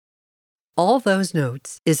All Those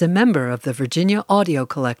Notes is a member of the Virginia Audio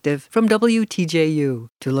Collective from WTJU.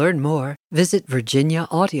 To learn more, visit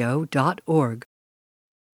virginiaaudio.org.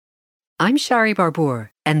 I'm Shari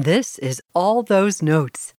Barbour, and this is All Those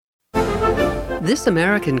Notes. This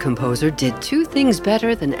American composer did two things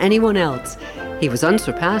better than anyone else. He was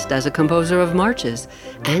unsurpassed as a composer of marches,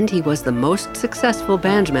 and he was the most successful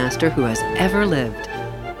bandmaster who has ever lived.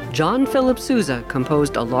 John Philip Sousa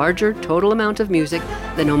composed a larger total amount of music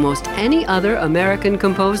than almost any other American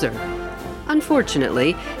composer.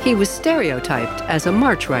 Unfortunately, he was stereotyped as a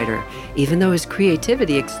march writer, even though his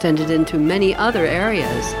creativity extended into many other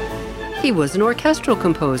areas. He was an orchestral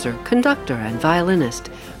composer, conductor, and violinist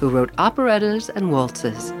who wrote operettas and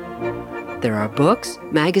waltzes. There are books,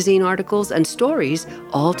 magazine articles, and stories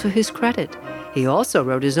all to his credit. He also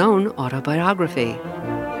wrote his own autobiography.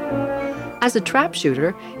 As a trap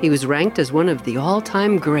shooter, he was ranked as one of the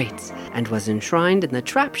all-time greats and was enshrined in the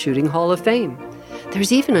Trap Shooting Hall of Fame.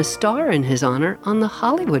 There's even a star in his honor on the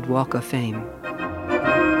Hollywood Walk of Fame.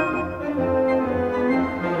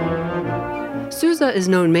 Sousa is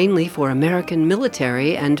known mainly for American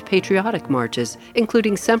military and patriotic marches,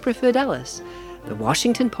 including Semper Fidelis, the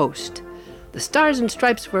Washington Post, the Stars and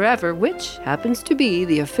Stripes Forever, which happens to be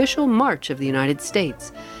the official march of the United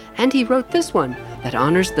States. And he wrote this one that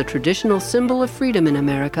honors the traditional symbol of freedom in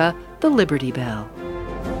America, the Liberty Bell.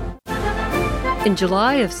 In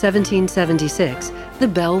July of 1776, the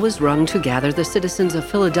bell was rung to gather the citizens of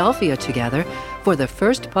Philadelphia together for the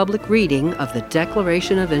first public reading of the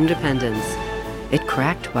Declaration of Independence. It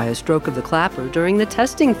cracked by a stroke of the clapper during the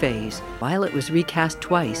testing phase. While it was recast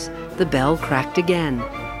twice, the bell cracked again.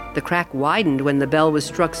 The crack widened when the bell was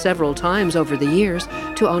struck several times over the years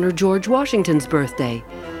to honor George Washington's birthday.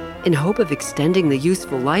 In hope of extending the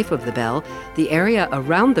useful life of the bell, the area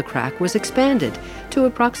around the crack was expanded to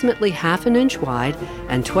approximately half an inch wide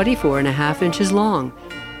and 24.5 inches long.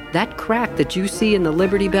 That crack that you see in the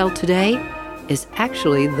Liberty Bell today is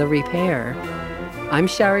actually the repair. I'm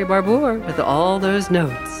Shari Barbour with All Those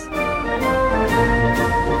Notes.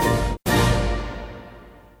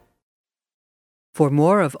 For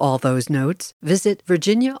more of All Those Notes, visit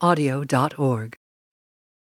virginiaaudio.org.